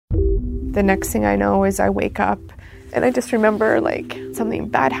The next thing I know is I wake up and I just remember like something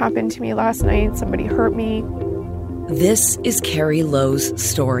bad happened to me last night. Somebody hurt me. This is Carrie Lowe's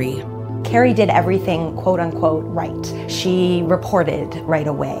story. Carrie did everything, quote unquote, right. She reported right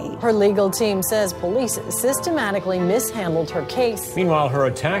away. Her legal team says police systematically mishandled her case. Meanwhile, her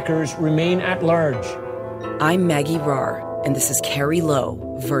attackers remain at large. I'm Maggie Rahr, and this is Carrie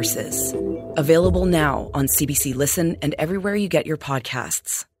Lowe Versus. Available now on CBC Listen and everywhere you get your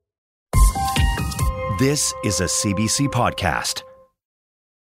podcasts. This is a CBC podcast.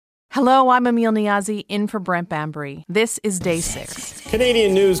 Hello, I'm Emil Niazi, in for Brent Bambury. This is Day 6.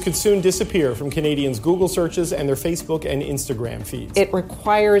 Canadian news could soon disappear from Canadians' Google searches and their Facebook and Instagram feeds. It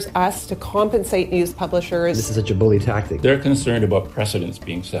requires us to compensate news publishers. This is such a bully tactic. They're concerned about precedents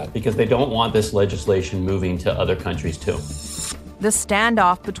being set because they don't want this legislation moving to other countries too. The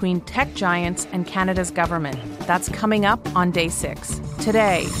standoff between tech giants and Canada's government. That's coming up on Day 6.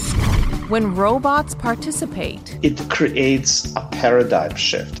 Today, when robots participate, it creates a paradigm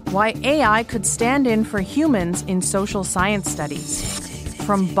shift. Why AI could stand in for humans in social science studies.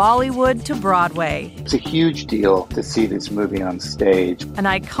 From Bollywood to Broadway. It's a huge deal to see this movie on stage. An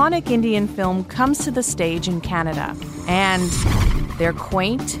iconic Indian film comes to the stage in Canada. And they're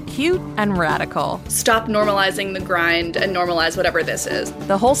quaint, cute, and radical. Stop normalizing the grind and normalize whatever this is.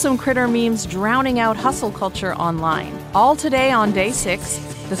 The wholesome critter memes drowning out hustle culture online. All today on Day 6,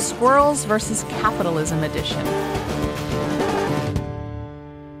 the Squirrels versus Capitalism edition.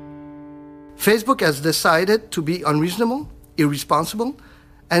 Facebook has decided to be unreasonable, irresponsible,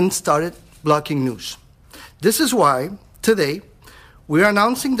 and started blocking news. This is why, today, we are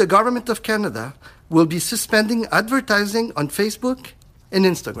announcing the Government of Canada will be suspending advertising on Facebook and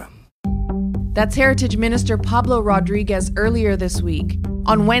Instagram. That's Heritage Minister Pablo Rodriguez earlier this week.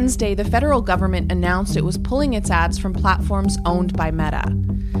 On Wednesday, the federal government announced it was pulling its ads from platforms owned by Meta.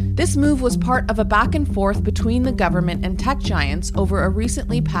 This move was part of a back and forth between the government and tech giants over a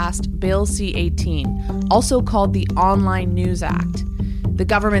recently passed Bill C-18, also called the Online News Act. The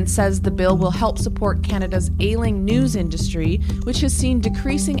government says the bill will help support Canada's ailing news industry, which has seen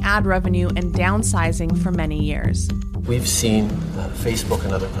decreasing ad revenue and downsizing for many years. We've seen Facebook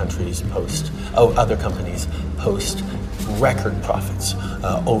and other companies post record profits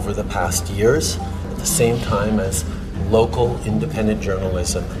over the past years, at the same time as local independent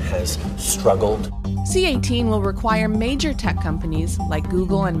journalism has struggled. C-18 will require major tech companies like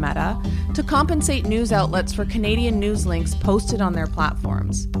Google and Meta to compensate news outlets for Canadian news links posted on their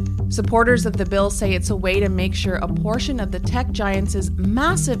platforms. Supporters of the bill say it's a way to make sure a portion of the tech giants'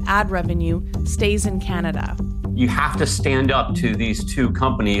 massive ad revenue stays in Canada. You have to stand up to these two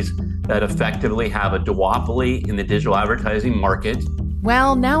companies that effectively have a duopoly in the digital advertising market.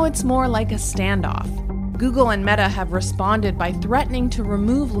 Well, now it's more like a standoff. Google and Meta have responded by threatening to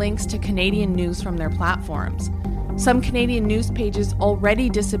remove links to Canadian news from their platforms. Some Canadian news pages already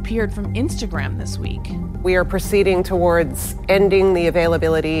disappeared from Instagram this week. We are proceeding towards ending the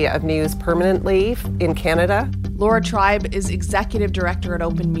availability of news permanently in Canada. Laura Tribe is executive director at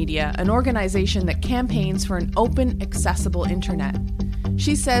Open Media, an organization that campaigns for an open, accessible internet.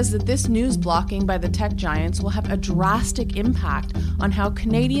 She says that this news blocking by the tech giants will have a drastic impact on how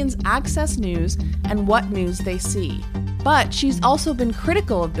Canadians access news and what news they see. But she's also been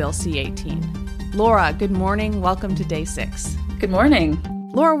critical of Bill C-18. Laura, good morning. Welcome to Day 6. Good morning.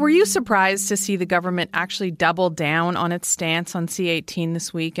 Laura, were you surprised to see the government actually double down on its stance on C-18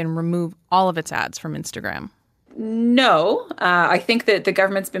 this week and remove all of its ads from Instagram? No, I think that the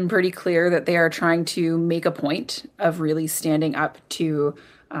government's been pretty clear that they are trying to make a point of really standing up to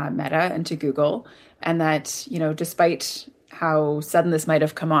Meta and to Google, and that, despite how sudden this might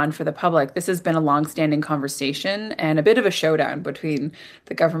have come on for the public, this has been a longstanding conversation and a bit of a showdown between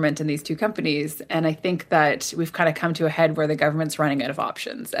the government and these two companies. And I think that we've kind of come to a head where the government's running out of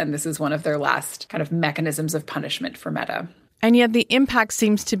options, and this is one of their last kind of mechanisms of punishment for Meta. And yet the impact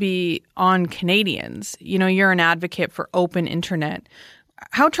seems to be on Canadians. You're an advocate for open internet.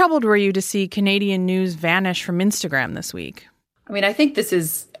 How troubled were you to see Canadian news vanish from Instagram this week? I think this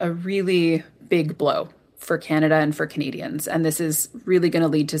is a really big blow for Canada and for Canadians. And this is really going to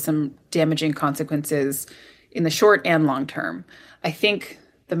lead to some damaging consequences in the short and long term. I think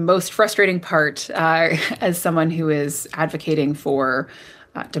the most frustrating part, as someone who is advocating for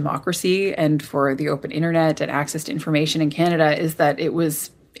democracy and for the open internet and access to information in Canada, is that it was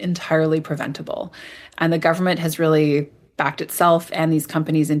entirely preventable. And the government has really backed itself and these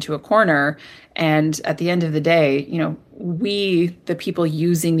companies into a corner. And at the end of the day, we, the people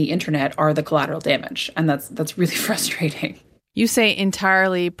using the internet, are the collateral damage. And that's really frustrating. You say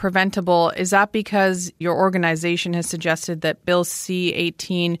entirely preventable. Is that because your organization has suggested that Bill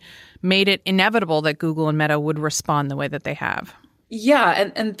C-18 made it inevitable that Google and Meta would respond the way that they have? Yeah,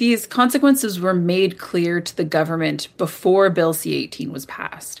 and these consequences were made clear to the government before Bill C-18 was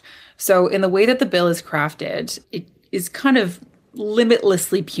passed. So in the way that the bill is crafted, it is kind of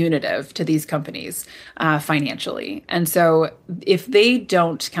limitlessly punitive to these companies financially. And so if they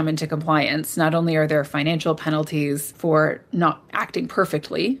don't come into compliance, not only are there financial penalties for not acting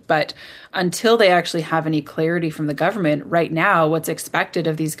perfectly, but until they actually have any clarity from the government, right now, what's expected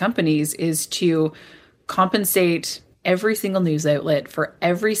of these companies is to compensate every single news outlet for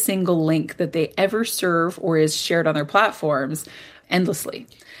every single link that they ever serve or is shared on their platforms endlessly.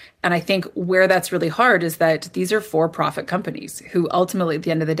 And I think where that's really hard is that these are for-profit companies who ultimately, at the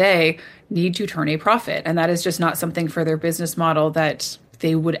end of the day, need to turn a profit. And that is just not something for their business model that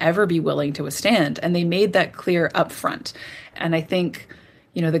they would ever be willing to withstand. And they made that clear up front. And I think,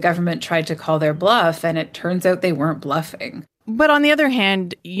 the government tried to call their bluff, and it turns out they weren't bluffing. But on the other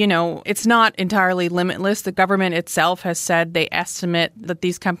hand, it's not entirely limitless. The government itself has said they estimate that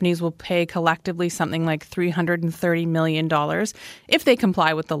these companies will pay collectively something like $330 million if they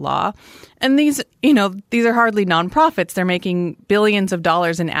comply with the law. And these are hardly nonprofits. They're making billions of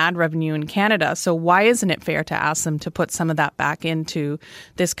dollars in ad revenue in Canada. So why isn't it fair to ask them to put some of that back into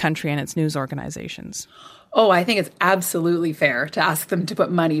this country and its news organizations? Oh, I think it's absolutely fair to ask them to put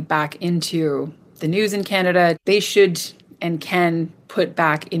money back into the news in Canada. They should and can put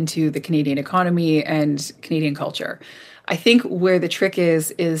back into the Canadian economy and Canadian culture. I think where the trick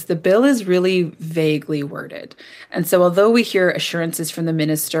is the bill is really vaguely worded. And so although we hear assurances from the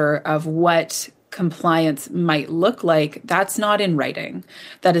minister of what compliance might look like, that's not in writing.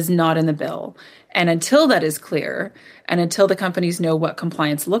 That is not in the bill. And until that is clear, and until the companies know what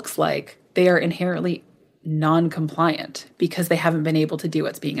compliance looks like, they are inherently non-compliant because they haven't been able to do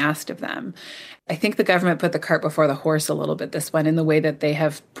what's being asked of them. I think the government put the cart before the horse a little bit this one in the way that they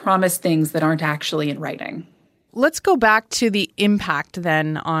have promised things that aren't actually in writing. Let's go back to the impact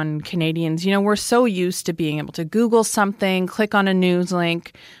then on Canadians. We're so used to being able to Google something, click on a news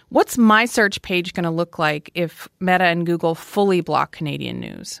link. What's my search page going to look like if Meta and Google fully block Canadian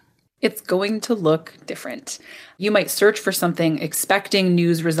news? It's going to look different. You might search for something expecting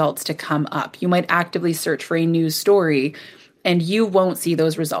news results to come up. You might actively search for a news story, and you won't see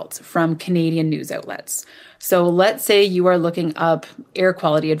those results from Canadian news outlets. So let's say you are looking up air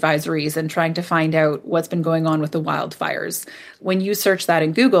quality advisories and trying to find out what's been going on with the wildfires. When you search that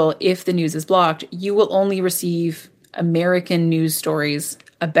in Google, if the news is blocked, you will only receive American news stories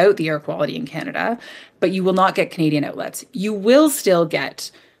about the air quality in Canada, but you will not get Canadian outlets. You will still get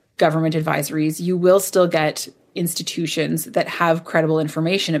government advisories. You will still get institutions that have credible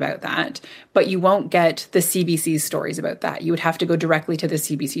information about that, but you won't get the CBC's stories about that. You would have to go directly to the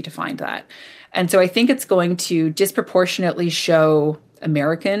CBC to find that. And so I think it's going to disproportionately show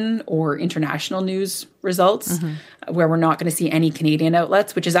American or international news results where we're not going to see any Canadian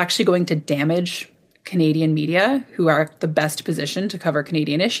outlets, which is actually going to damage Canadian media who are the best positioned to cover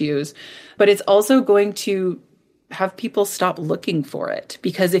Canadian issues. But it's also going to have people stop looking for it,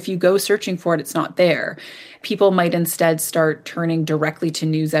 because if you go searching for it, it's not there. People might instead start turning directly to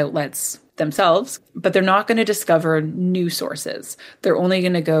news outlets themselves, but they're not going to discover new sources. They're only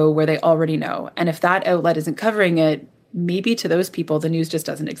going to go where they already know. And if that outlet isn't covering it, maybe to those people, the news just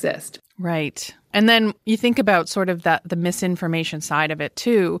doesn't exist. Right. And then you think about sort of the misinformation side of it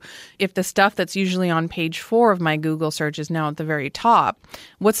too. If the stuff that's usually on page 4 of my Google search is now at the very top,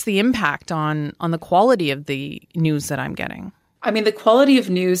 what's the impact on the quality of the news that I'm getting? I mean, the quality of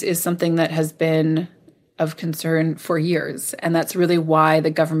news is something that has been of concern for years. And that's really why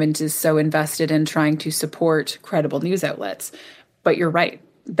the government is so invested in trying to support credible news outlets. But you're right.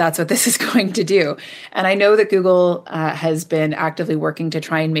 That's what this is going to do. And I know that Google has been actively working to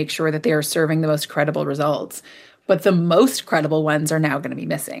try and make sure that they are serving the most credible results. But the most credible ones are now going to be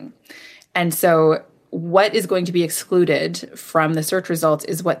missing. And so what is going to be excluded from the search results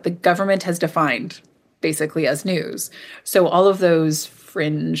is what the government has defined basically as news. So all of those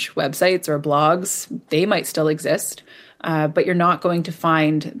fringe websites or blogs, they might still exist, but you're not going to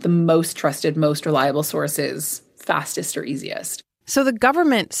find the most trusted, most reliable sources fastest or easiest. So the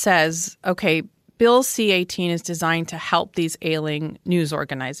government says, okay, Bill C-18 is designed to help these ailing news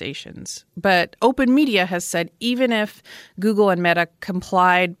organizations. But Open Media has said even if Google and Meta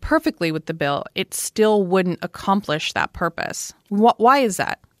complied perfectly with the bill, it still wouldn't accomplish that purpose. Why is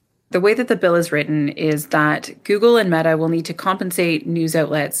that? The way that the bill is written is that Google and Meta will need to compensate news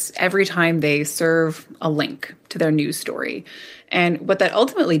outlets every time they serve a link to their news story. And what that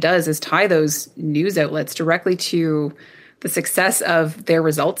ultimately does is tie those news outlets directly to the success of their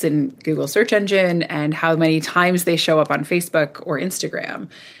results in Google search engine and how many times they show up on Facebook or Instagram.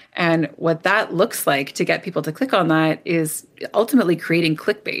 And what that looks like to get people to click on that is ultimately creating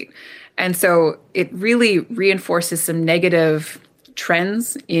clickbait. And so it really reinforces some negative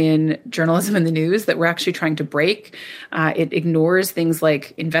trends in journalism and the news that we're actually trying to break. It ignores things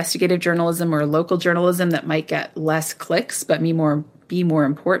like investigative journalism or local journalism that might get less clicks, but be more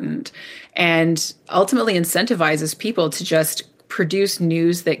important, and ultimately incentivizes people to just produce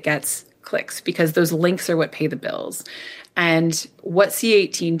news that gets clicks, because those links are what pay the bills. And what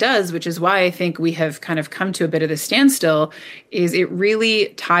C18 does, which is why I think we have kind of come to a bit of a standstill, is it really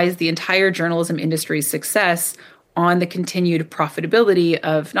ties the entire journalism industry's success on the continued profitability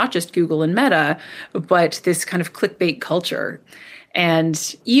of not just Google and Meta, but this kind of clickbait culture.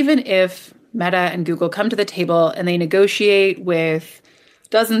 And even if Meta and Google come to the table and they negotiate with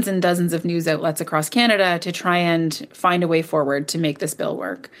dozens and dozens of news outlets across Canada to try and find a way forward to make this bill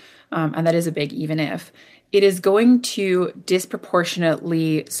work, and that is a big even if, it is going to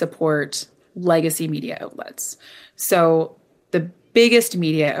disproportionately support legacy media outlets. So the biggest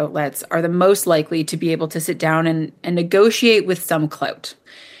media outlets are the most likely to be able to sit down and negotiate with some clout.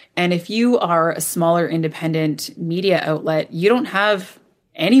 And if you are a smaller independent media outlet, you don't have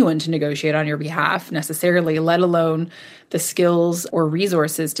anyone to negotiate on your behalf necessarily, let alone the skills or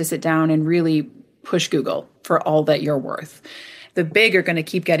resources to sit down and really push Google for all that you're worth. The big are going to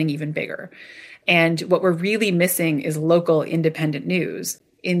keep getting even bigger. And what we're really missing is local independent news.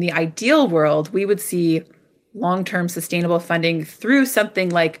 In the ideal world, we would see long-term sustainable funding through something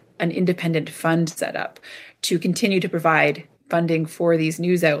like an independent fund setup to continue to provide funding for these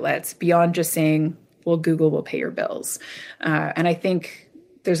news outlets beyond just saying, well, Google will pay your bills. And I think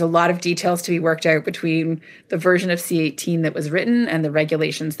there's a lot of details to be worked out between the version of C18 that was written and the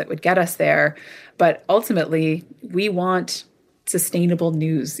regulations that would get us there. But ultimately, we want sustainable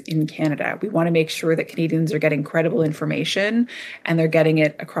news in Canada. We want to make sure that Canadians are getting credible information and they're getting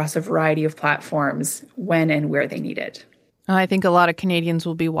it across a variety of platforms when and where they need it. I think a lot of Canadians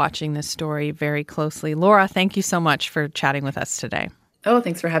will be watching this story very closely. Laura, thank you so much for chatting with us today. Oh,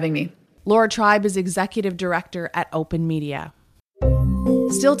 thanks for having me. Laura Tribe is Executive Director at Open Media.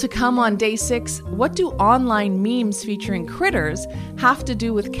 Still to come on Day 6, what do online memes featuring critters have to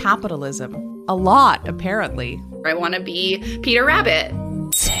do with capitalism? A lot, apparently. I want to be Peter Rabbit.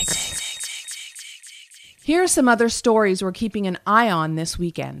 Here are some other stories we're keeping an eye on this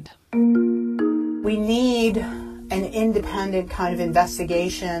weekend. We need an independent kind of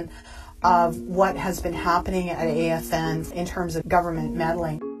investigation of what has been happening at AFN in terms of government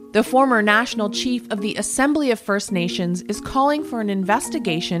meddling. The former national chief of the Assembly of First Nations is calling for an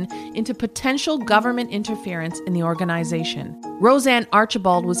investigation into potential government interference in the organization. Roseanne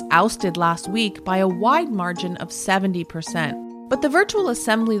Archibald was ousted last week by a wide margin of 70%. But the virtual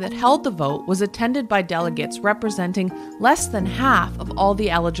assembly that held the vote was attended by delegates representing less than half of all the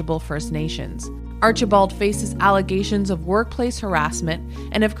eligible First Nations. Archibald faces allegations of workplace harassment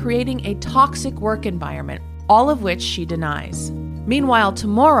and of creating a toxic work environment, all of which she denies. Meanwhile,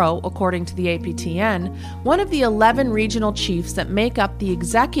 tomorrow, according to the APTN, one of the 11 regional chiefs that make up the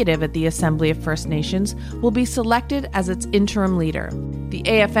executive at the Assembly of First Nations will be selected as its interim leader. The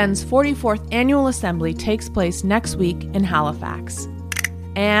AFN's 44th annual assembly takes place next week in Halifax.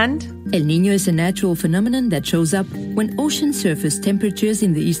 And El Niño is a natural phenomenon that shows up when ocean surface temperatures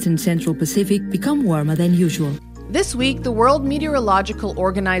in the eastern central Pacific become warmer than usual. This week, the World Meteorological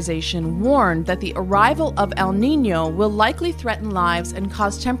Organization warned that the arrival of El Niño will likely threaten lives and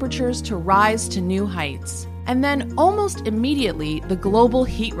cause temperatures to rise to new heights. And then, almost immediately, the global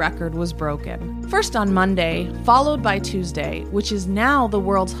heat record was broken. First on Monday, followed by Tuesday, which is now the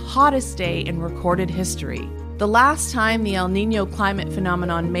world's hottest day in recorded history. The last time the El Niño climate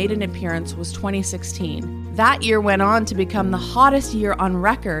phenomenon made an appearance was 2016. That year went on to become the hottest year on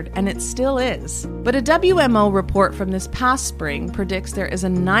record, and it still is. But a WMO report from this past spring predicts there is a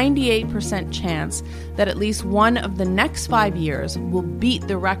 98% chance that at least one of the next 5 years will beat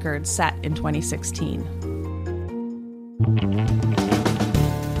the record set in 2016.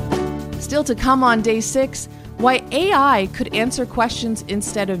 Still to come on Day 6, why AI could answer questions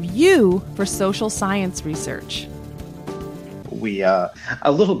instead of you for social science research. We are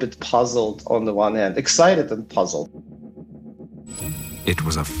a little bit puzzled on the one hand, excited and puzzled. It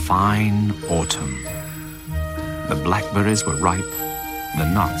was a fine autumn. The blackberries were ripe, the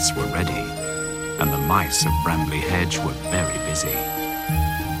nuts were ready, and the mice of Bramley Hedge were very busy.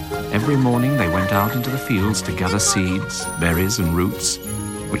 Every morning they went out into the fields to gather seeds, berries and roots,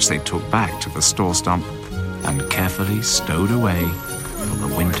 which they took back to the store stump and carefully stowed away for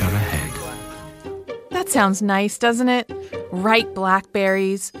the winter ahead. That sounds nice, doesn't it? Ripe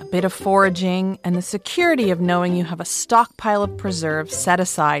blackberries, a bit of foraging, and the security of knowing you have a stockpile of preserves set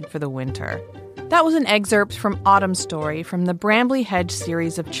aside for the winter. That was an excerpt from Autumn Story from the Brambley Hedge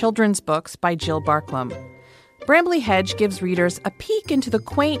series of children's books by Jill Barklam. Brambley Hedge gives readers a peek into the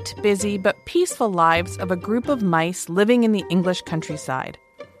quaint, busy, but peaceful lives of a group of mice living in the English countryside.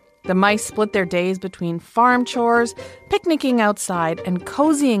 The mice split their days between farm chores, picnicking outside, and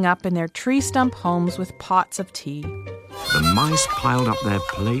cozying up in their tree stump homes with pots of tea. The mice piled up their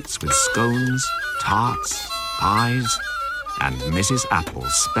plates with scones, tarts, pies, and Mrs.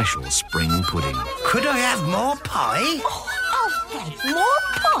 Apple's special spring pudding. Could I have more pie? Oh, Alfred, more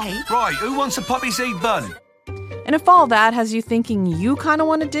pie? Right, who wants a poppy seed bun? And if all that has you thinking you kind of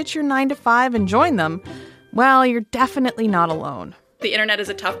want to ditch your 9-to-5 and join them, well, you're definitely not alone. The internet is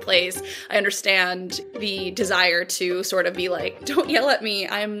a tough place. I understand the desire to sort of be like, don't yell at me,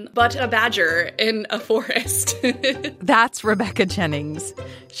 I'm but a badger in a forest. That's Rebecca Jennings.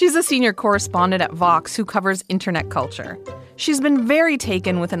 She's a senior correspondent at Vox who covers internet culture. She's been very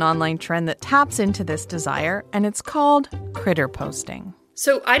taken with an online trend that taps into this desire, and it's called critterposting.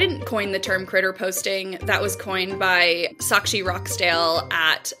 So I didn't coin the term critter posting. That was coined by Sakshi Roxdale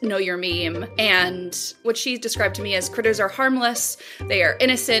at Know Your Meme. And what she described to me as critters are harmless. They are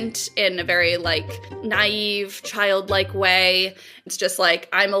innocent in a very naive, childlike way. It's just like,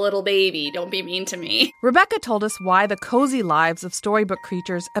 I'm a little baby. Don't be mean to me. Rebecca told us why the cozy lives of storybook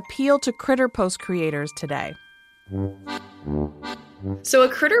creatures appeal to critter post creators today. So a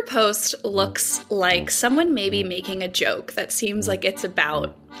critter post looks like someone maybe making a joke that seems like it's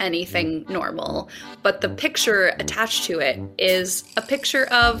about anything normal, but the picture attached to it is a picture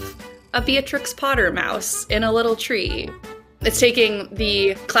of a Beatrix Potter mouse in a little tree. It's taking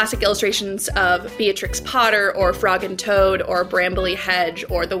the classic illustrations of Beatrix Potter or Frog and Toad or Brambley Hedge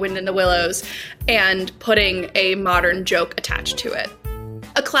or The Wind in the Willows and putting a modern joke attached to it.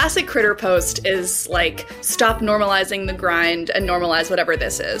 A classic critter post is like, stop normalizing the grind and normalize whatever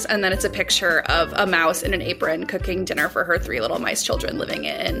this is. And then it's a picture of a mouse in an apron cooking dinner for her 3 little mice children living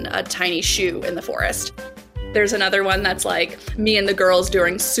in a tiny shoe in the forest. There's another one that's like me and the girls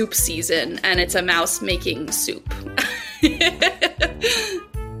during soup season, and it's a mouse making soup.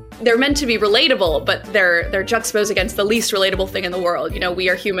 They're meant to be relatable, but they're juxtaposed against the least relatable thing in the world. You know, we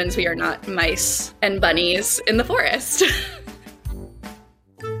are humans, we are not mice and bunnies in the forest.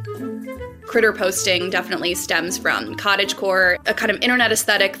 Critter posting definitely stems from cottagecore, a kind of internet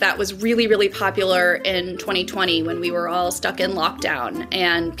aesthetic that was really, really popular in 2020 when we were all stuck in lockdown,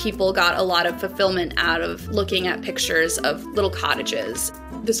 and people got a lot of fulfillment out of looking at pictures of little cottages,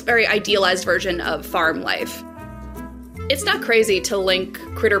 this very idealized version of farm life. It's not crazy to link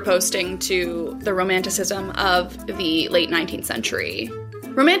critter posting to the Romanticism of the late 19th century.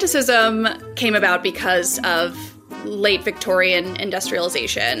 Romanticism came about because of late Victorian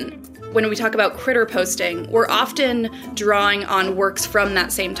industrialization. When we talk about critter posting, we're often drawing on works from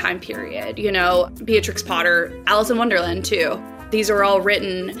that same time period. You know, Beatrix Potter, Alice in Wonderland too. These are all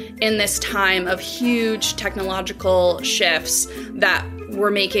written in this time of huge technological shifts that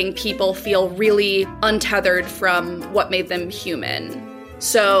were making people feel really untethered from what made them human.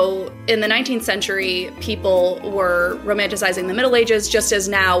 So in the 19th century, people were romanticizing the Middle Ages, just as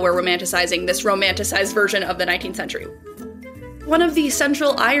now we're romanticizing this romanticized version of the 19th century. One of the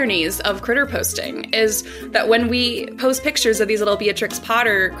central ironies of critter posting is that when we post pictures of these little Beatrix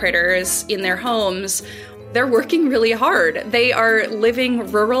Potter critters in their homes, they're working really hard. They are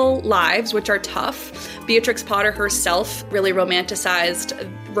living rural lives, which are tough. Beatrix Potter herself really romanticized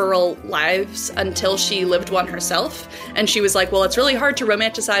rural lives until she lived one herself. And she was like, well, it's really hard to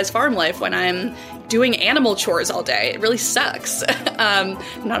romanticize farm life when I'm doing animal chores all day. It really sucks.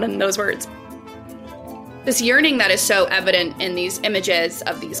 Not in those words. This yearning that is so evident in these images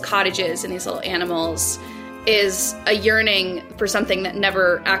of these cottages and these little animals is a yearning for something that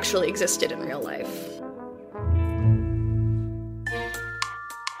never actually existed in real life.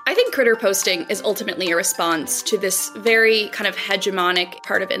 I think critter posting is ultimately a response to this very kind of hegemonic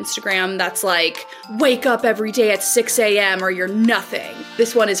part of Instagram that's like, wake up every day at 6 a.m. or you're nothing.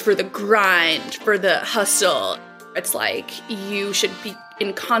 This one is for the grind, for the hustle. It's like you should be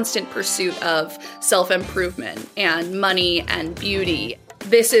in constant pursuit of self-improvement and money and beauty.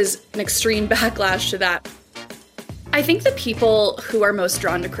 This is an extreme backlash to that. I think the people who are most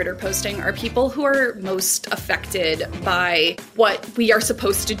drawn to critter posting are people who are most affected by what we are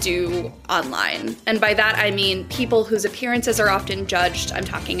supposed to do online. And by that, I mean people whose appearances are often judged. I'm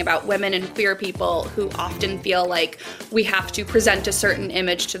talking about women and queer people who often feel like we have to present a certain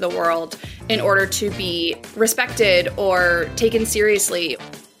image to the world in order to be respected or taken seriously.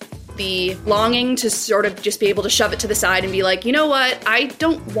 the longing to sort of just be able to shove it to the side and be like, you know what, I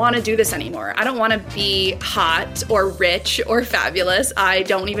don't want to do this anymore. I don't want to be hot or rich or fabulous. I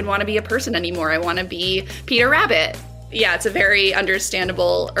don't even want to be a person anymore. I want to be Peter Rabbit. Yeah, it's a very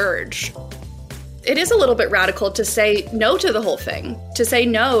understandable urge. It is a little bit radical to say no to the whole thing, to say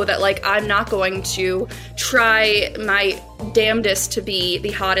no, that like, I'm not going to try my damnedest to be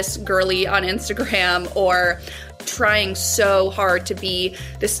the hottest girly on Instagram or trying so hard to be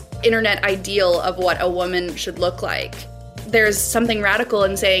this internet ideal of what a woman should look like. There's something radical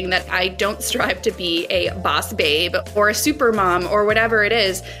in saying that I don't strive to be a boss babe or a super mom or whatever it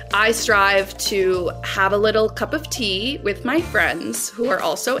is. I strive to have a little cup of tea with my friends who are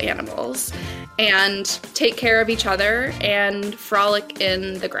also animals and take care of each other and frolic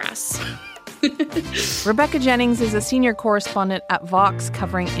in the grass. Rebecca Jennings is a senior correspondent at Vox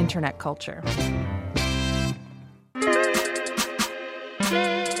covering internet culture.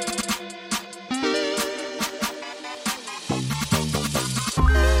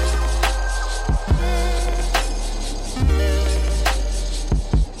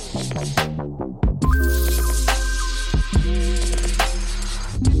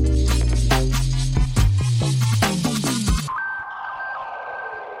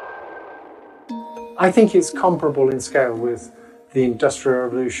 I think it's comparable in scale with the Industrial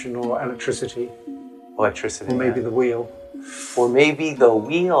Revolution or electricity. Electricity. Or maybe the wheel. Or maybe the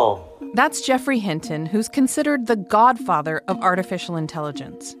wheel. That's Geoffrey Hinton, who's considered the godfather of artificial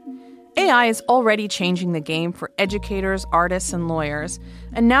intelligence. AI is already changing the game for educators, artists, and lawyers,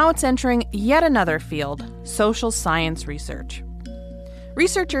 and now it's entering yet another field, social science research.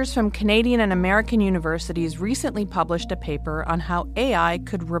 Researchers from Canadian and American universities recently published a paper on how AI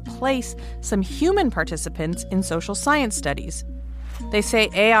could replace some human participants in social science studies. They say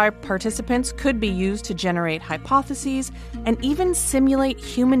AI participants could be used to generate hypotheses and even simulate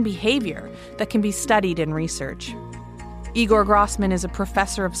human behavior that can be studied in research. Igor Grossman is a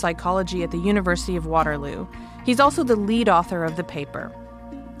professor of psychology at the University of Waterloo. He's also the lead author of the paper.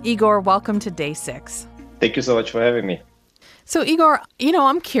 Igor, welcome to Day 6. Thank you so much for having me. So, Igor,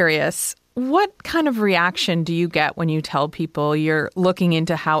 I'm curious, what kind of reaction do you get when you tell people you're looking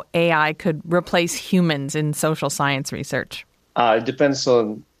into how AI could replace humans in social science research? It depends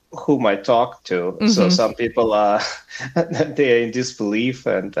on whom I talk to. Mm-hmm. So some people, they are in disbelief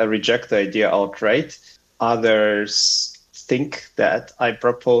and reject the idea outright. Others think that I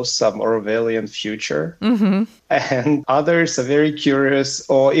propose some Orwellian future. Mm-hmm. And others are very curious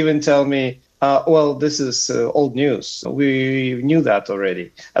or even tell me, well, this is old news. We knew that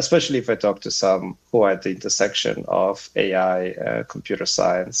already, especially if I talk to some who are at the intersection of AI, computer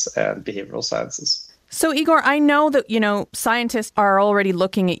science, and behavioral sciences. So, Igor, I know that, scientists are already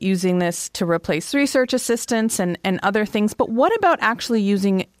looking at using this to replace research assistants and other things. But what about actually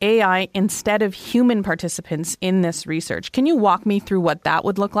using AI instead of human participants in this research? Can you walk me through what that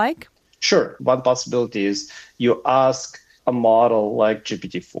would look like? Sure. One possibility is you ask a model like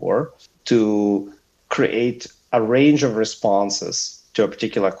GPT-4 to create a range of responses to a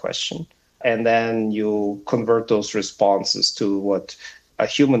particular question. And then you convert those responses to what a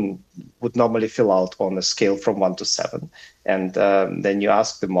human would normally fill out on a scale from 1 to 7. And then you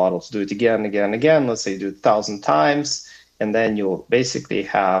ask the model to do it again. Let's say you do it 1,000 times. And then you basically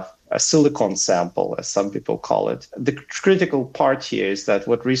have a silicon sample, as some people call it. The critical part here is that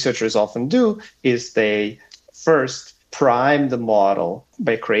what researchers often do is they first prime the model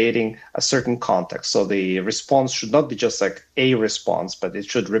by creating a certain context. So the response should not be just like a response, but it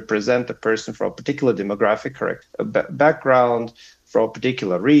should represent a person from a particular demographic background, from a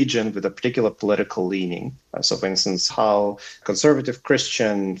particular region with a particular political leaning. So, for instance, how conservative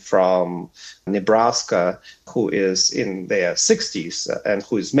Christian from Nebraska, who is in their 60s and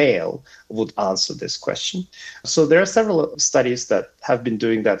who is male, would answer this question. So there are several studies that have been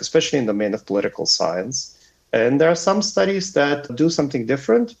doing that, especially in the domain of political science. And there are some studies that do something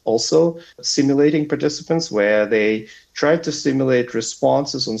different, also simulating participants, where they try to simulate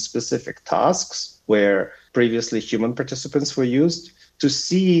responses on specific tasks where previously human participants were used, to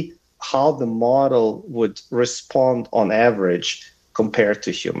see how the model would respond on average compared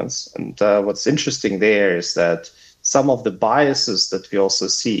to humans. And what's interesting there is that some of the biases that we also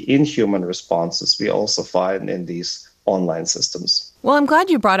see in human responses, we also find in these online systems. Well, I'm glad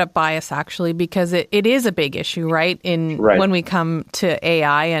you brought up bias, actually, because it is a big issue, right? When we come to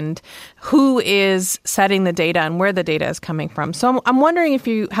AI and who is setting the data and where the data is coming from. So I'm wondering if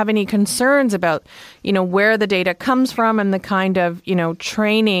you have any concerns about, where the data comes from and the kind of,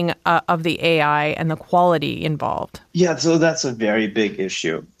 training of the AI and the quality involved. Yeah, so that's a very big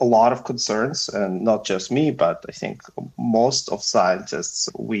issue. A lot of concerns, and not just me, but I think most of scientists,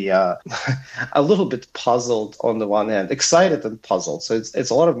 we are a little bit puzzled on the one hand, excited and puzzled. So it's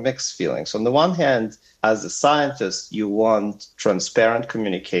a lot of mixed feelings. On the one hand, as a scientist, you want transparent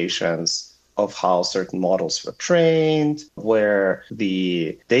communications of how certain models were trained, where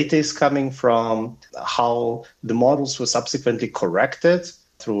the data is coming from, how the models were subsequently corrected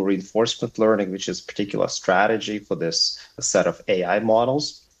through reinforcement learning, which is a particular strategy for this set of AI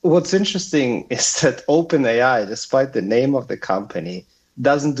models. What's interesting is that OpenAI, despite the name of the company,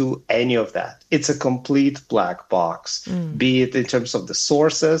 doesn't do any of that. It's a complete black box, be it in terms of the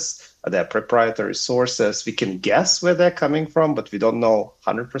sources, their proprietary sources. We can guess where they're coming from, but we don't know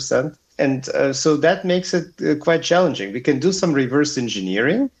 100%. And so that makes it quite challenging. We can do some reverse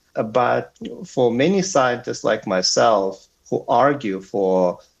engineering, but for many scientists like myself who argue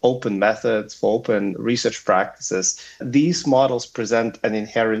for open methods, for open research practices, these models present an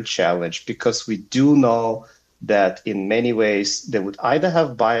inherent challenge because we do know that in many ways they would either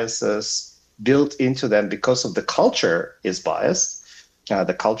have biases built into them because of the culture is biased,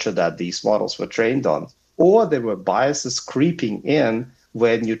 the culture that these models were trained on, or there were biases creeping in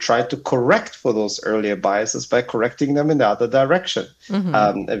when you try to correct for those earlier biases by correcting them in the other direction.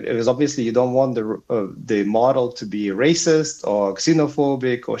 Because obviously you don't want the model to be racist or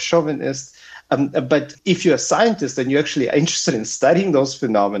xenophobic or chauvinist. But if you're a scientist and you're actually interested in studying those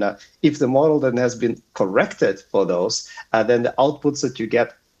phenomena, if the model then has been corrected for those, then the outputs that you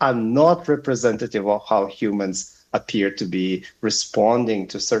get are not representative of how humans appear to be responding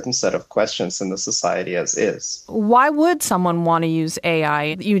to a certain set of questions in the society as is. Why would someone want to use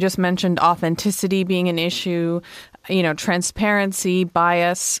AI? You just mentioned authenticity being an issue, transparency,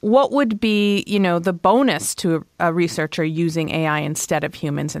 bias. What would be, the bonus to a researcher using AI instead of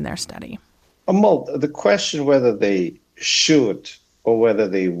humans in their study? Well, the question whether they should or whether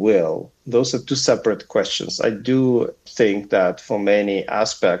they will, those are two separate questions. I do think that for many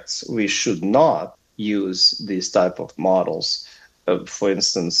aspects, we should not use these type of models. For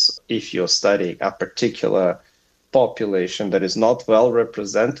instance, if you're studying a particular population that is not well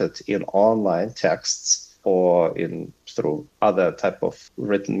represented in online texts or through other type of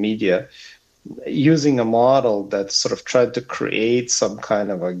written media, using a model that sort of tried to create some kind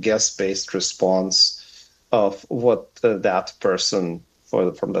of a guess-based response of what that person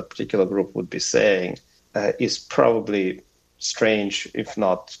from that particular group would be saying is probably strange, if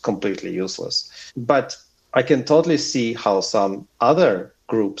not completely useless. But I can totally see how some other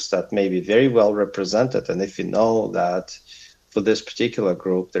groups that may be very well represented, and if you know that for this particular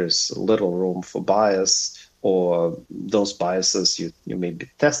group there's little room for bias, or those biases you may be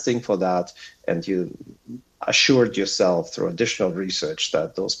testing for that, and you assured yourself through additional research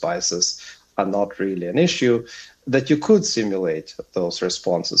that those biases are not really an issue, that you could simulate those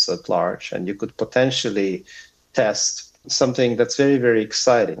responses at large, and you could potentially test something that's very, very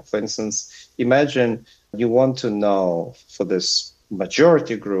exciting. For instance, imagine you want to know for this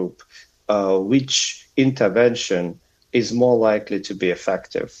majority group which intervention is more likely to be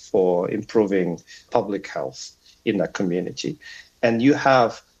effective for improving public health in a community. And you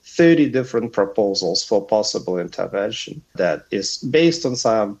have 30 different proposals for possible intervention that is based on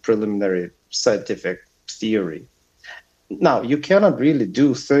some preliminary scientific theory. Now, you cannot really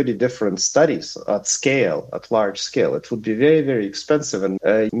do 30 different studies at scale, at large scale. It would be very, very expensive, and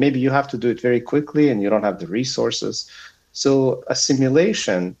maybe you have to do it very quickly and you don't have the resources. So a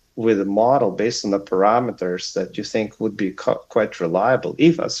simulation with a model based on the parameters that you think would be quite reliable,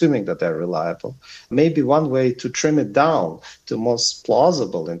 even assuming that they're reliable, may be one way to trim it down to most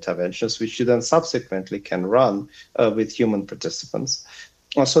plausible interventions, which you then subsequently can run with human participants.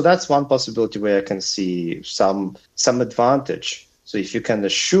 So that's one possibility where I can see some advantage. So if you can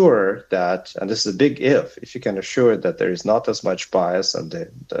assure that, and this is a big if you can assure that there is not as much bias and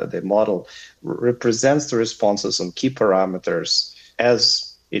the model represents the responses on key parameters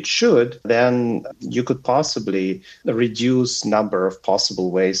as it should, then you could possibly reduce number of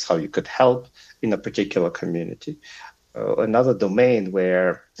possible ways how you could help in a particular community. Another domain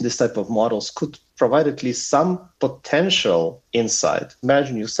where this type of models could provide at least some potential insight.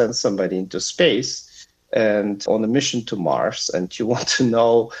 Imagine you send somebody into space and on a mission to Mars, and you want to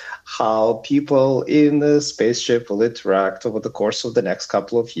know how people in the spaceship will interact over the course of the next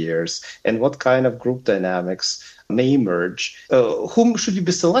couple of years and what kind of group dynamics may emerge, whom should you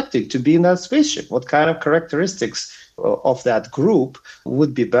be selecting to be in that spaceship? What kind of characteristics of that group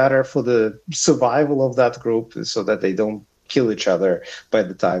would be better for the survival of that group so that they don't kill each other by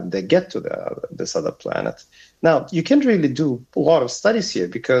the time they get to this other planet. Now, you can't really do a lot of studies here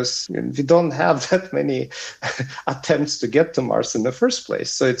because we don't have that many attempts to get to Mars in the first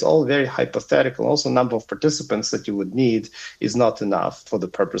place. So it's all very hypothetical. Also, the number of participants that you would need is not enough for the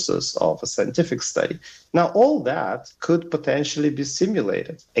purposes of a scientific study. Now, all that could potentially be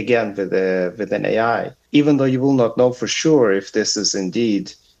simulated, again, with an AI. Even though you will not know for sure if this is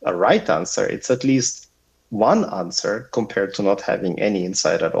indeed a right answer, it's at least one answer compared to not having any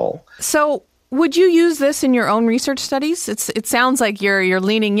insight at all. So would you use this in your own research studies? It sounds like you're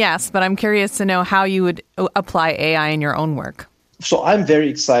leaning yes, but I'm curious to know how you would apply AI in your own work. So I'm very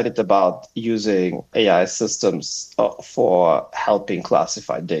excited about using AI systems for helping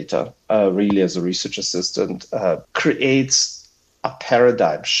classify data, really as a research assistant, creates a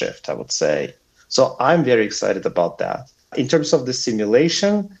paradigm shift, I would say. So I'm very excited about that. In terms of the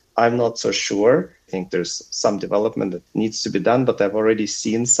simulation, I'm not so sure. I think there's some development that needs to be done, but I've already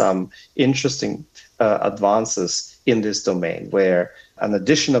seen some interesting advances in this domain where an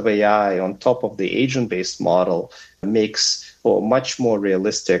addition of AI on top of the agent-based model makes much more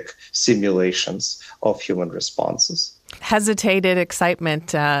realistic simulations of human responses. Hesitated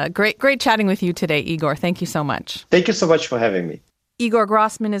excitement. Great chatting with you today, Igor. Thank you so much. Thank you so much for having me. Igor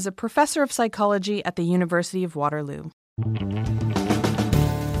Grossman is a professor of psychology at the University of Waterloo.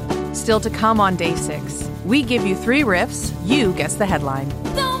 Still to come on Day 6. We give you 3 riffs. You guess the headline.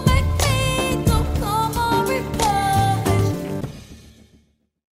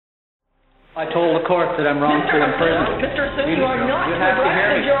 I told the court that I'm wrongfully imprisoned. Mr. Soon, you are not You have to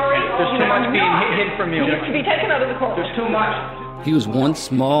hear me. There's too much being hid from you. He needs to be taken out of the court. There's too much. He was one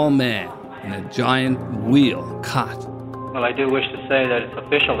small man in a giant wheel caught. Well, I do wish to say that it's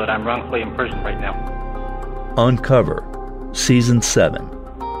official that I'm wrongfully imprisoned right now. Uncover, Season 7.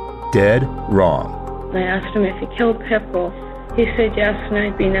 Dead Wrong. I asked him if he killed Pipple. He said yes, and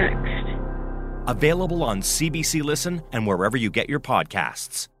I'd be next. Available on CBC Listen and wherever you get your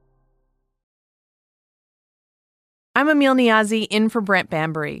podcasts. I'm Emil Niazi in for Brent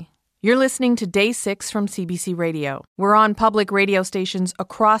Bambury. You're listening to Day 6 from CBC Radio. We're on public radio stations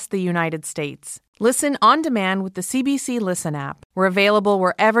across the United States. Listen on demand with the CBC Listen app. We're available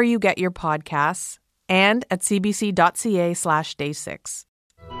wherever you get your podcasts and at cbc.ca/day6.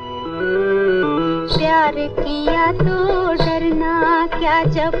 प्यार किया तो डरना क्या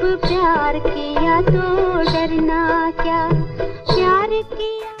जब प्यार किया तो डरना क्या प्यार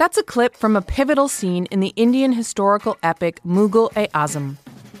किया. That's a clip from a pivotal scene in the Indian historical epic Mughal-E-Azam.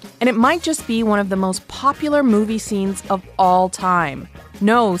 And it might just be one of the most popular movie scenes of all time.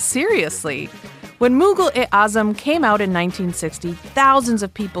 No, seriously. When Mughal-E-Azam came out in 1960, thousands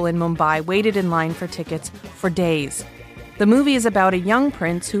of people in Mumbai waited in line for tickets for days. The movie is about a young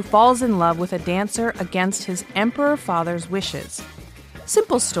prince who falls in love with a dancer against his emperor father's wishes.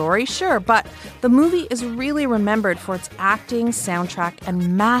 Simple story, sure, but the movie is really remembered for its acting, soundtrack,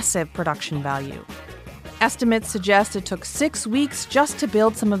 and massive production value. Estimates suggest it took 6 weeks just to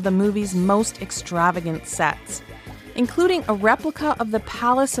build some of the movie's most extravagant sets, including a replica of the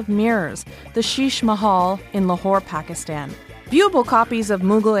Palace of Mirrors, the Sheesh Mahal in Lahore, Pakistan. Viewable copies of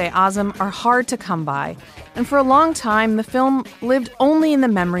Mughal-E-Azam are hard to come by, and for a long time, the film lived only in the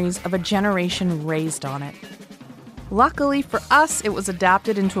memories of a generation raised on it. Luckily for us, it was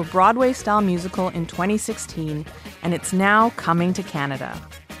adapted into a Broadway-style musical in 2016, and it's now coming to Canada.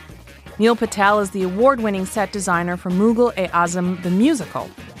 Neil Patel is the award-winning set designer for Mughal-E-Azam, the musical.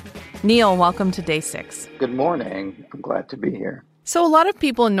 Neil, welcome to Day 6. Good morning. I'm glad to be here. So a lot of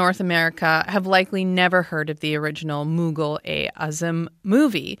people in North America have likely never heard of the original Mughal-E-Azam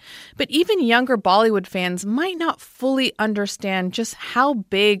movie, but even younger Bollywood fans might not fully understand just how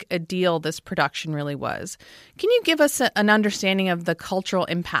big a deal this production really was. Can you give us an understanding of the cultural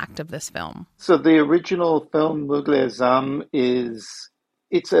impact of this film? So the original film, Mughal-E-Azam, it's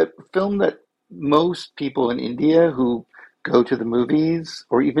a film that most people in India who go to the movies,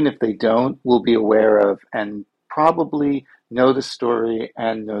 or even if they don't, will be aware of and probably know the story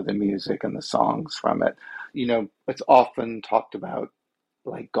and know the music and the songs from it. You know, it's often talked about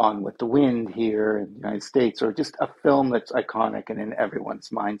like Gone with the Wind here in the United States, or just a film that's iconic and in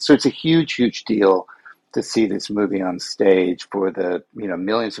everyone's mind. So it's a huge, huge deal to see this movie on stage for the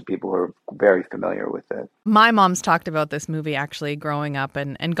millions of people who are very familiar with it. My mom's talked about this movie actually growing up,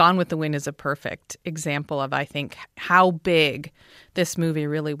 and Gone with the Wind is a perfect example of, I think, how big this movie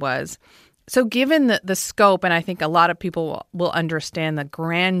really was. So given the scope, and I think a lot of people will understand the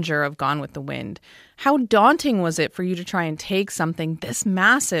grandeur of Gone with the Wind, how daunting was it for you to try and take something this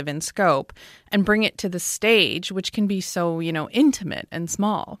massive in scope and bring it to the stage, which can be so, intimate and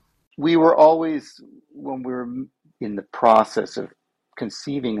small? We were always, when we were in the process of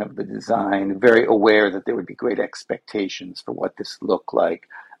conceiving of the design, very aware that there would be great expectations for what this looked like.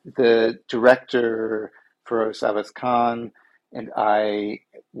 The director, Feroz Abbas Khan, and I,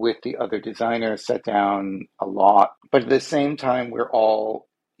 with the other designers, sat down a lot. But at the same time, we're all,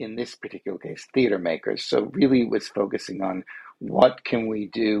 in this particular case, theater makers. So really was focusing on what can we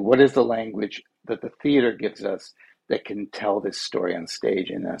do? What is the language that the theater gives us that can tell this story on stage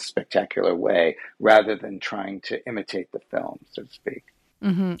in a spectacular way, rather than trying to imitate the film, so to speak.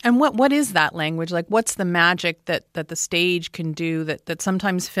 Mm-hmm. And what is that language? Like, what's the magic that the stage can do that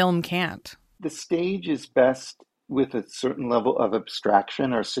sometimes film can't? The stage is best with a certain level of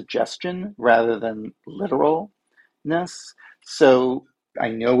abstraction or suggestion rather than literalness. So I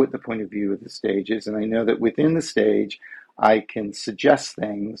know what the point of view of the stage is, and I know that within the stage, I can suggest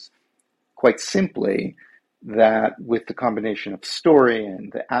things quite simply that with the combination of story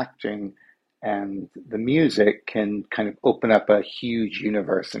and the acting and the music can kind of open up a huge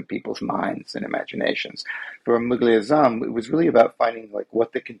universe in people's minds and imaginations. For Mughal-E-Azam, it was really about finding like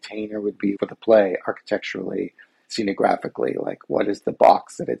what the container would be for the play architecturally, scenographically, like what is the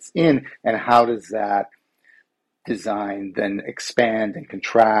box that it's in, and how does that design then expand and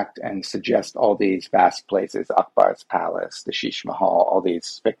contract and suggest all these vast places, Akbar's palace, the Sheesh Mahal, all these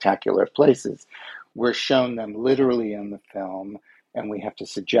spectacular places. We're shown them literally in the film, and we have to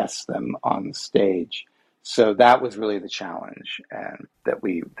suggest them on the stage. So that was really the challenge that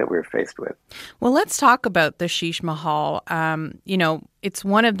we were faced with. Well, let's talk about the Sheesh Mahal. It's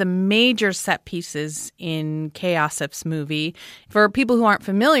one of the major set pieces in K. Asif's movie. For people who aren't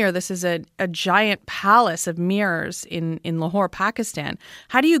familiar, this is a giant palace of mirrors in Lahore, Pakistan.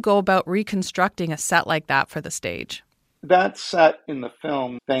 How do you go about reconstructing a set like that for the stage? That set in the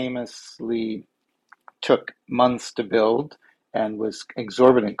film famously took months to build and was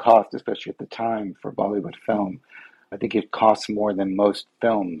exorbitant cost, especially at the time for Bollywood film. I think it costs more than most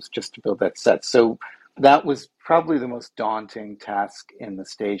films just to build that set. So that was probably the most daunting task in the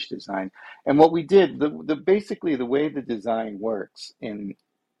stage design. And what we did, basically the way the design works in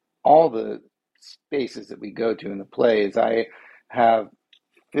all the spaces that we go to in the play is I have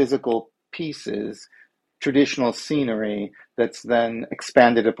physical pieces, traditional scenery that's then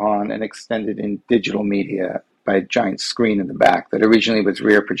expanded upon and extended in digital media by a giant screen in the back that originally was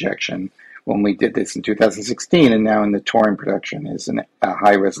rear projection when we did this in 2016, and now in the touring production is a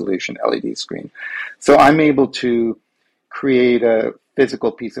high-resolution LED screen. So I'm able to create a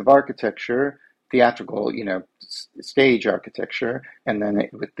physical piece of architecture, theatrical, stage architecture, and then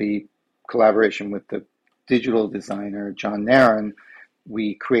with the collaboration with the digital designer, John Nairn,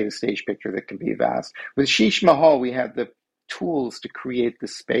 we create a stage picture that can be vast. With Sheesh Mahal, we had the tools to create the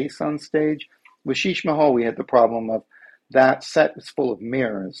space on stage. With Sheesh Mahal, we had the problem of that set was full of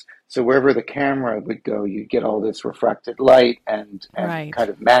mirrors. So wherever the camera would go, you'd get all this refracted light and right. kind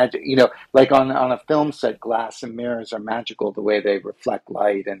of magic. Like on a film set, glass and mirrors are magical the way they reflect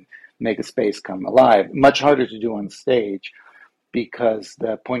light and make a space come alive. Much harder to do on stage, because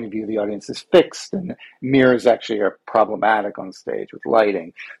the point of view of the audience is fixed, and mirrors actually are problematic on stage with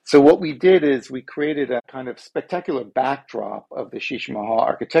lighting. So what we did is we created a kind of spectacular backdrop of the Sheesh Mahal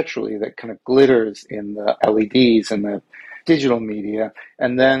architecturally that kind of glitters in the LEDs and the digital media.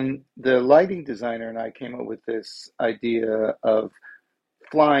 And then the lighting designer and I came up with this idea of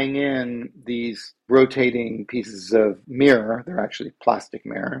flying in these rotating pieces of mirror. They're actually plastic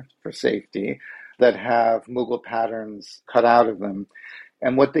mirror for safety, that have Mughal patterns cut out of them.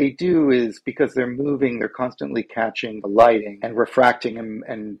 And what they do is, because they're moving, they're constantly catching the lighting and refracting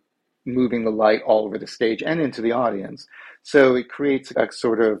and moving the light all over the stage and into the audience. So it creates a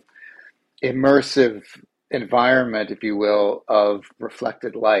sort of immersive environment, if you will, of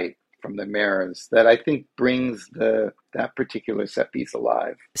reflected light from the mirrors that I think brings that particular set piece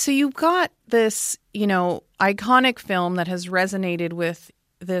alive. So you've got this, iconic film that has resonated with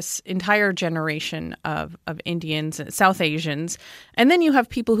this entire generation of Indians, South Asians, and then you have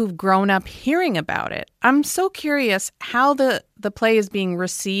people who've grown up hearing about it. I'm so curious how the play is being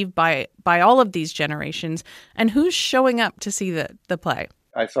received by all of these generations, and who's showing up to see the play.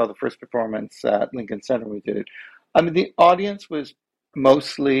 I saw the first performance at Lincoln Center. We did it. I mean, the audience was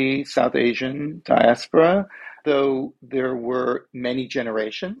mostly South Asian diaspora, though there were many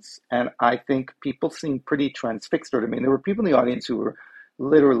generations. And I think people seemed pretty transfixed. I mean, there were people in the audience who were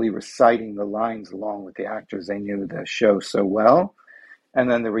literally reciting the lines along with the actors. They knew the show so well. And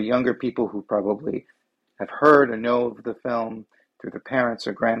then there were younger people who probably have heard or know of the film through their parents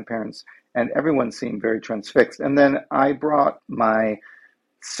or grandparents. And everyone seemed very transfixed. And then I brought my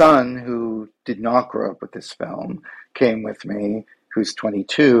son, who did not grow up with this film, came with me, who's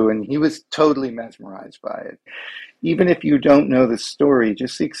 22, and he was totally mesmerized by it. Even if you don't know the story,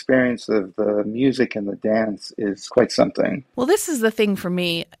 just the experience of the music and the dance is quite something. Well, this is the thing for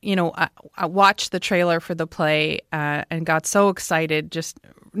me. You know, I watched the trailer for the play and got so excited just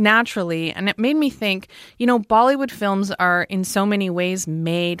naturally. And it made me think, you know, Bollywood films are in so many ways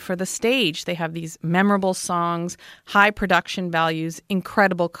made for the stage. They have these memorable songs, high production values,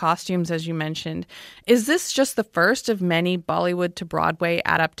 incredible costumes, as you mentioned. Is this just the first of many Bollywood to Broadway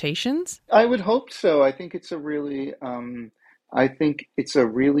adaptations? I would hope so. I think it's a really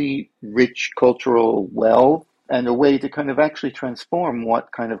rich cultural well and a way to kind of actually transform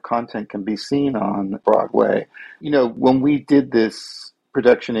what kind of content can be seen on Broadway. You know, when we did this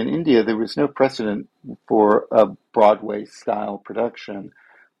production in India, there was no precedent for a Broadway-style production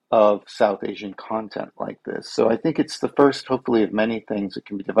of South Asian content like this. So I think it's the first, hopefully, of many things that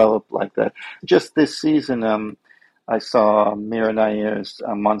can be developed like that. Just this season, I saw Meera Nair's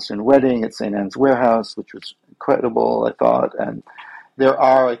Monsoon Wedding at St. Anne's Warehouse, which was incredible, I thought. And there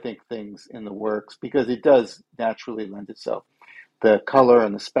are, I think, things in the works because it does naturally lend itself. The color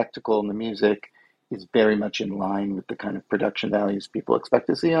and the spectacle and the music is very much in line with the kind of production values people expect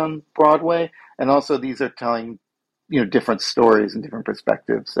to see on Broadway. And also these are telling, you know, different stories and different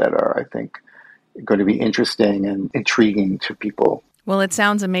perspectives that are, I think, going to be interesting and intriguing to people. Well, it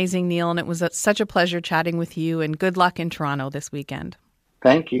sounds amazing, Neil, and it was such a pleasure chatting with you, and good luck in Toronto this weekend.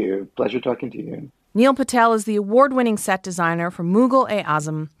 Thank you. Pleasure talking to you. Neil Patel is the award-winning set designer for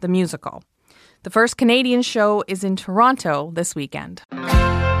Mughal-E-Azam, the musical. The first Canadian show is in Toronto this weekend.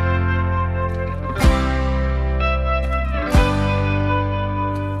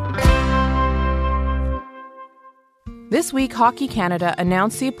 This week, Hockey Canada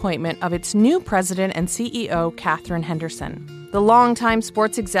announced the appointment of its new president and CEO, Catherine Henderson. The longtime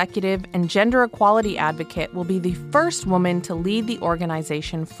sports executive and gender equality advocate will be the first woman to lead the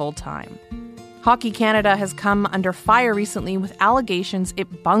organization full-time. Hockey Canada has come under fire recently with allegations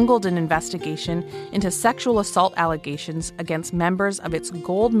it bungled an investigation into sexual assault allegations against members of its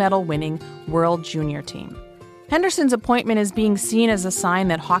gold medal-winning World Junior team. Henderson's appointment is being seen as a sign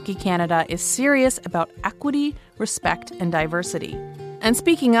that Hockey Canada is serious about equity, respect, and diversity. And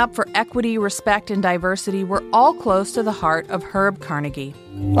speaking up for equity, respect, and diversity, we're all close to the heart of Herb Carnegie.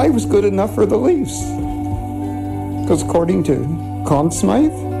 I was good enough for the Leafs. Because according to Conn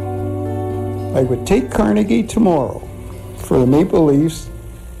Smythe, I would take Carnegie tomorrow for the Maple Leafs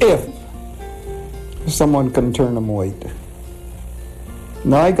if someone can turn them white.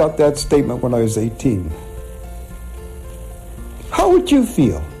 Now, I got that statement when I was 18. How would you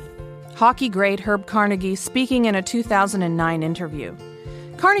feel? Hockey great Herb Carnegie speaking in a 2009 interview.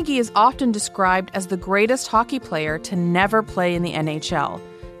 Carnegie is often described as the greatest hockey player to never play in the NHL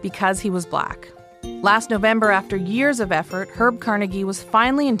because he was black. Last November, after years of effort, Herb Carnegie was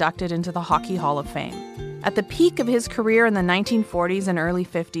finally inducted into the Hockey Hall of Fame. At the peak of his career in the 1940s and early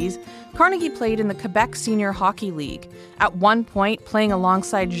 50s, Carnegie played in the Quebec Senior Hockey League, at one point playing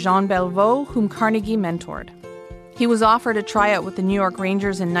alongside Jean Beliveau, whom Carnegie mentored. He was offered a tryout with the New York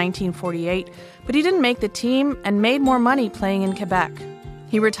Rangers in 1948, but he didn't make the team and made more money playing in Quebec.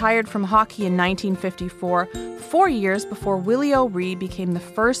 He retired from hockey in 1954, 4 years before Willie O'Ree became the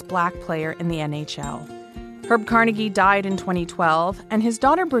first black player in the NHL. Herb Carnegie died in 2012, and his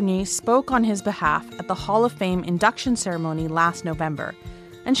daughter Bernice spoke on his behalf at the Hall of Fame induction ceremony last November,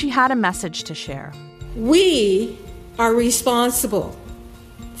 and she had a message to share. We are responsible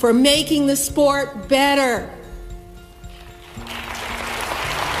for making the sport better.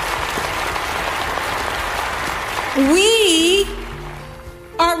 We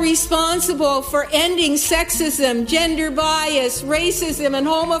are responsible for ending sexism, gender bias, racism, and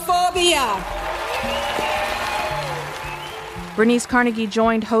homophobia. Bernice Carnegie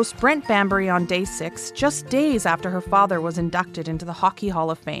joined host Brent Bambury on Day 6, just days after her father was inducted into the Hockey Hall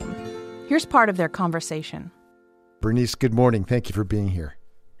of Fame. Here's part of their conversation. Bernice, good morning. Thank you for being here.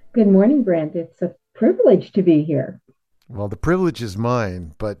 Good morning, Brent. It's a privilege to be here. Well, the privilege is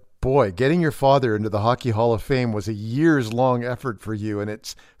mine, but boy, getting your father into the Hockey Hall of Fame was a years-long effort for you, and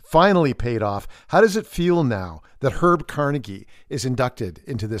it's finally paid off. How does it feel now that Herb Carnegie is inducted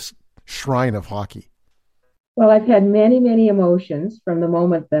into this shrine of hockey? Well, I've had many, many emotions from the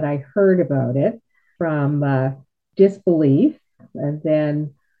moment that I heard about it, from disbelief, and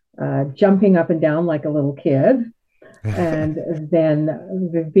then jumping up and down like a little kid, and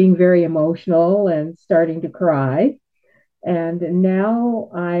then being very emotional and starting to cry. And now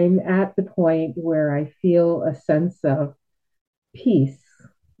I'm at the point where I feel a sense of peace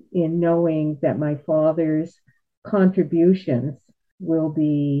in knowing that my father's contributions will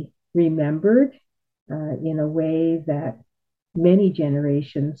be remembered in a way that many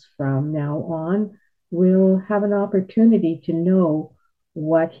generations from now on will have an opportunity to know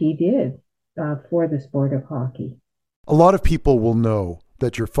what he did for the sport of hockey. A lot of people will know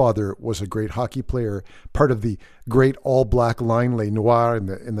that your father was a great hockey player, part of the great all-black line Les Noirs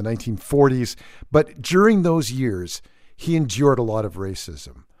in the 1940s. But during those years, he endured a lot of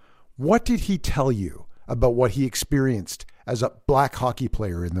racism. What did he tell you about what he experienced as a black hockey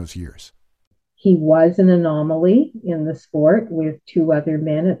player in those years? He was an anomaly in the sport with two other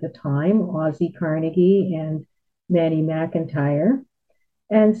men at the time, Ozzie Carnegie and Manny McIntyre.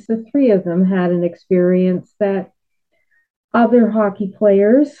 And the three of them had an experience that other hockey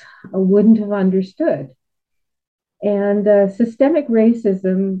players wouldn't have understood. And systemic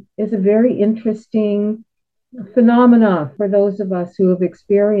racism is a very interesting phenomena for those of us who have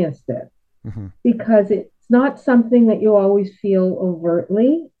experienced it, because it's not something that you always feel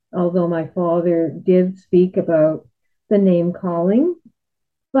overtly, although my father did speak about the name calling.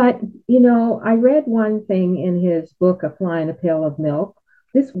 But, I read one thing in his book, A Fly in a Pail of Milk.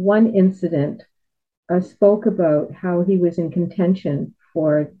 This one incident spoke about how he was in contention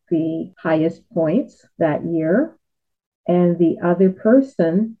for the highest points that year, and the other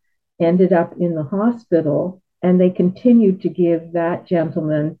person ended up in the hospital, and they continued to give that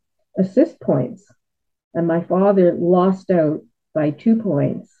gentleman assist points. And my father lost out by 2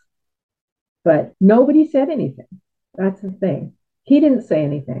 points, but nobody said anything. That's the thing. He didn't say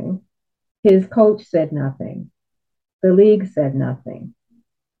anything. His coach said nothing. The league said nothing.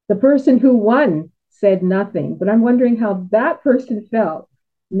 The person who won said nothing, but I'm wondering how that person felt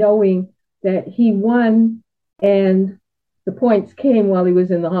knowing that he won and the points came while he was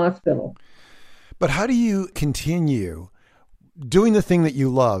in the hospital. But how do you continue doing the thing that you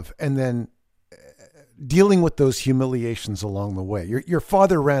love and then dealing with those humiliations along the way? Your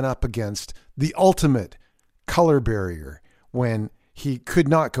father ran up against the ultimate color barrier when he could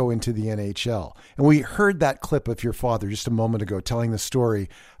not go into the NHL. And we heard that clip of your father just a moment ago telling the story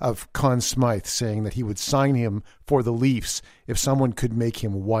of Conn Smythe saying that he would sign him for the Leafs if someone could make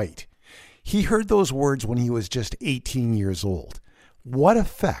him white. He heard those words when he was just 18 years old. What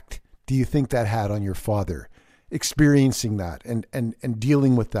effect do you think that had on your father, experiencing that and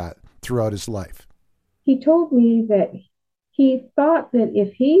dealing with that throughout his life? He told me that he thought that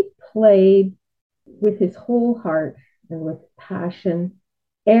if he played with his whole heart and with passion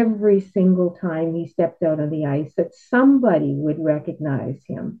every single time he stepped out on the ice, that somebody would recognize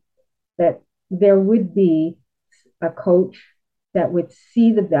him, that there would be a coach that would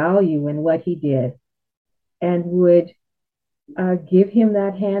see the value in what he did and would give him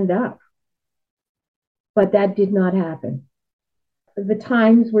that hand up. But that did not happen. The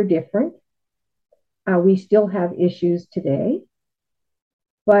times were different. We still have issues today,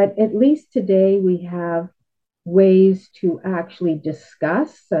 but at least today we have ways to actually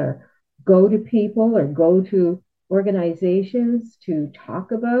discuss or go to people or go to organizations to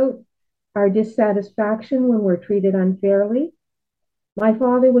talk about our dissatisfaction when we're treated unfairly. My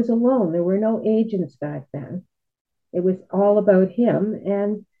father was alone. There were no agents back then. It was all about him,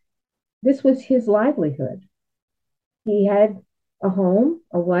 and this was his livelihood. He had a home,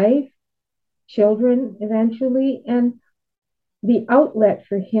 a wife, children eventually, and the outlet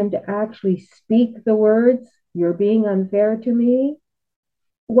for him to actually speak the words, "You're being unfair to me,"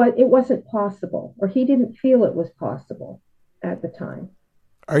 it wasn't possible, or he didn't feel it was possible at the time.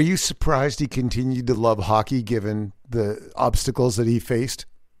 Are you surprised he continued to love hockey given the obstacles that he faced?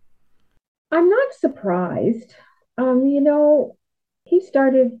 I'm not surprised. He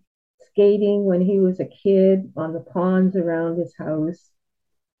started skating when he was a kid on the ponds around his house.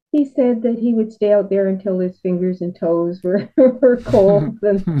 He said that he would stay out there until his fingers and toes were cold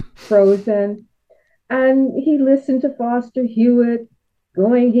and frozen. And he listened to Foster Hewitt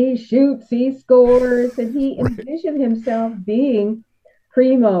going, he shoots, he scores, and he envisioned himself being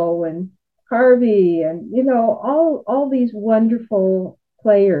Primo and Harvey and, all these wonderful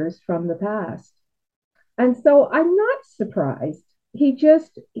players from the past. And so I'm not surprised. He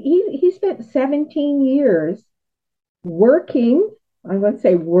spent 17 years working, I'm going to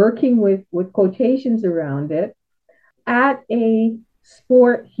say working with quotations around it, at a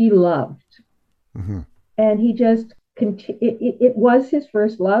sport he loved. Mm-hmm. And he just, it was his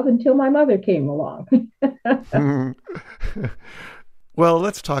first love until my mother came along. Well,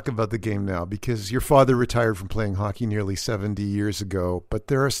 let's talk about the game now, because your father retired from playing hockey nearly 70 years ago, but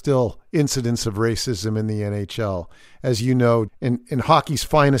there are still incidents of racism in the NHL. As you know, in hockey's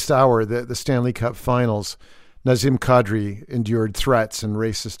finest hour, the Stanley Cup Finals, Nazem Kadri endured threats and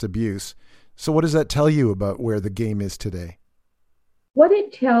racist abuse. So what does that tell you about where the game is today? What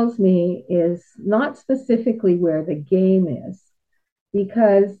it tells me is not specifically where the game is,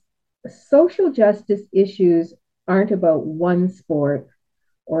 because social justice issues aren't about one sport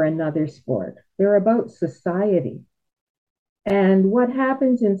or another sport. They're about society. And what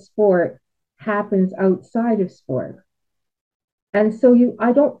happens in sport happens outside of sport. And so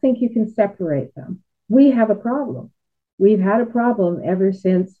I don't think you can separate them. We have a problem. We've had a problem ever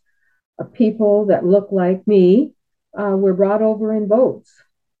since people that look like me were brought over in boats.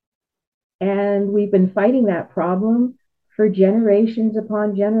 And we've been fighting that problem for generations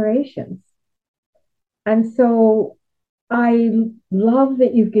upon generations. And so I love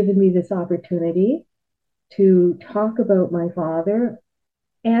that you've given me this opportunity to talk about my father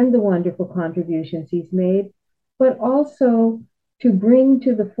and the wonderful contributions he's made, but also to bring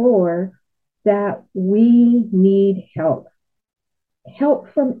to the fore that we need help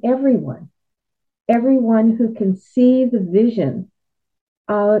from everyone who can see the vision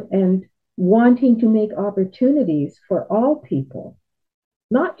and wanting to make opportunities for all people,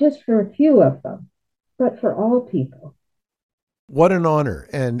 not just for a few of them, but for all people. What an honor.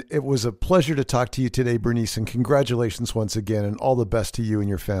 And it was a pleasure to talk to you today, Bernice, and congratulations once again, and all the best to you and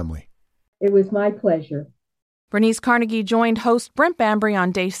your family. It was my pleasure. Bernice Carnegie joined host Brent Bambury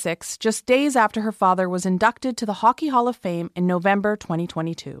on day 6, just days after her father was inducted to the Hockey Hall of Fame in November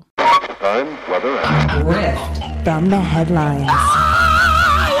 2022. Time, weather, and Rift from the headlines.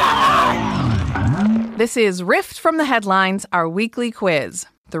 This is Rift from the Headlines, our weekly quiz.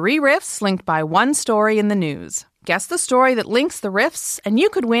 3 riffs linked by one story in the news. Guess the story that links the riffs, and you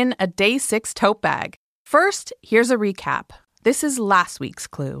could win a Day 6 tote bag. First, here's a recap. This is last week's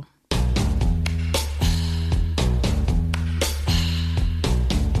clue.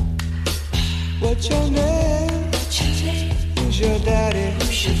 What's your name? Who's your daddy?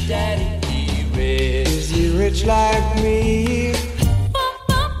 Who's your daddy? He rich. Is he rich like me?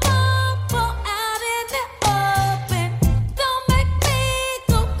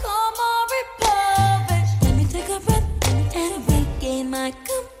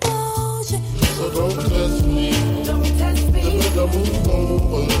 Don't test me. Don't test me. Move over.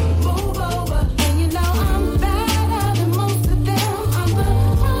 Move over. And you know I'm better than most of them. I'm the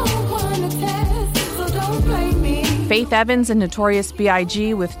one to test, so don't blame me. Faith Evans and Notorious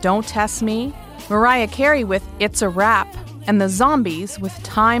B.I.G. with Don't Test Me, Mariah Carey with It's a Wrap, and the Zombies with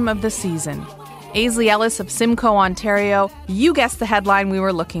Time of the Season. Aisley Ellis of Simcoe, Ontario, you guessed the headline we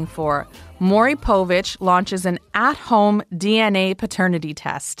were looking for. Maury Povich launches an at-home DNA paternity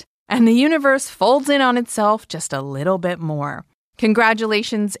test. And the universe folds in on itself just a little bit more.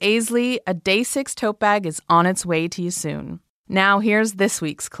 Congratulations, Aisley. A Day 6 tote bag is on its way to you soon. Now here's this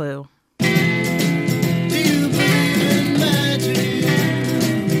week's clue.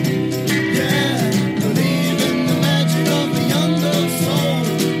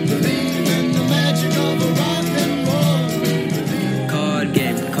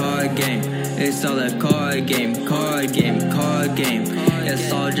 It's all a card game.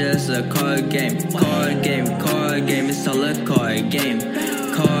 It's all just a card game. It's all a card game. It's all a card game.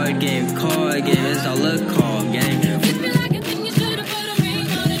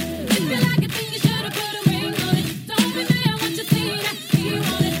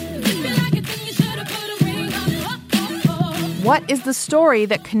 What is the story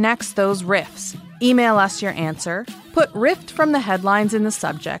that connects those riffs? Email us your answer. Put Rift from the Headlines in the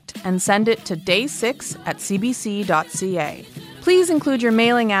subject and send it to day6@cbc.ca. Please include your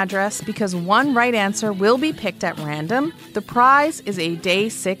mailing address because one right answer will be picked at random. The prize is a Day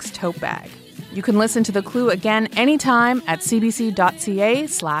 6 tote bag. You can listen to the clue again anytime at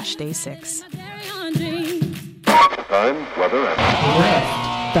cbc.ca/day6. time, weather, and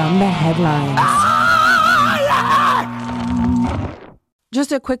Rift from the Headlines.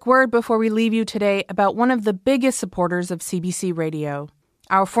 Just a quick word before we leave you today about one of the biggest supporters of CBC Radio.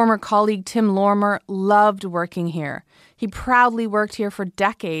 Our former colleague Tim Lorimer loved working here. He proudly worked here for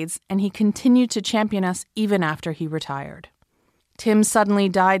decades, and he continued to champion us even after he retired. Tim suddenly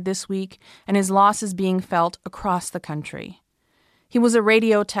died this week, and his loss is being felt across the country. He was a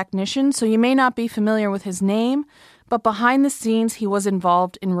radio technician, so you may not be familiar with his name, but behind the scenes he was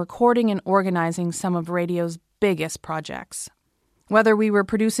involved in recording and organizing some of radio's biggest projects. Whether we were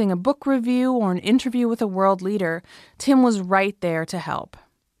producing a book review or an interview with a world leader, Tim was right there to help.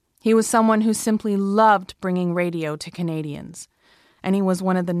 He was someone who simply loved bringing radio to Canadians. And he was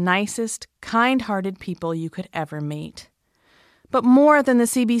one of the nicest, kind-hearted people you could ever meet. But more than the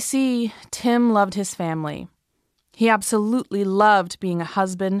CBC, Tim loved his family. He absolutely loved being a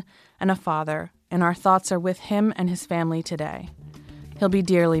husband and a father, and our thoughts are with him and his family today. He'll be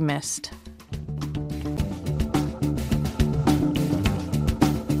dearly missed.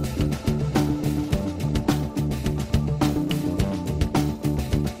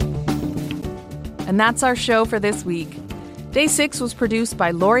 And that's our show for this week. Day 6 was produced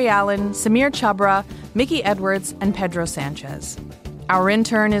by Lori Allen, Samir Chabra, Mickey Edwards, and Pedro Sanchez. Our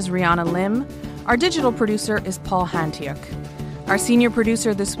intern is Rihanna Lim. Our digital producer is Paul Hantiuk. Our senior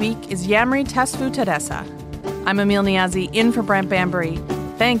producer this week is Yamri Tesfu Teresa. I'm Emil Niazi, in for Brent Bambury.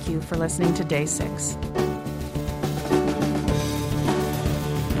 Thank you for listening to Day 6.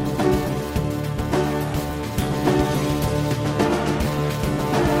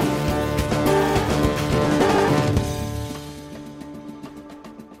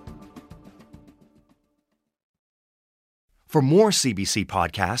 For more CBC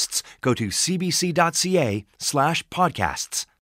podcasts, go to cbc.ca/podcasts.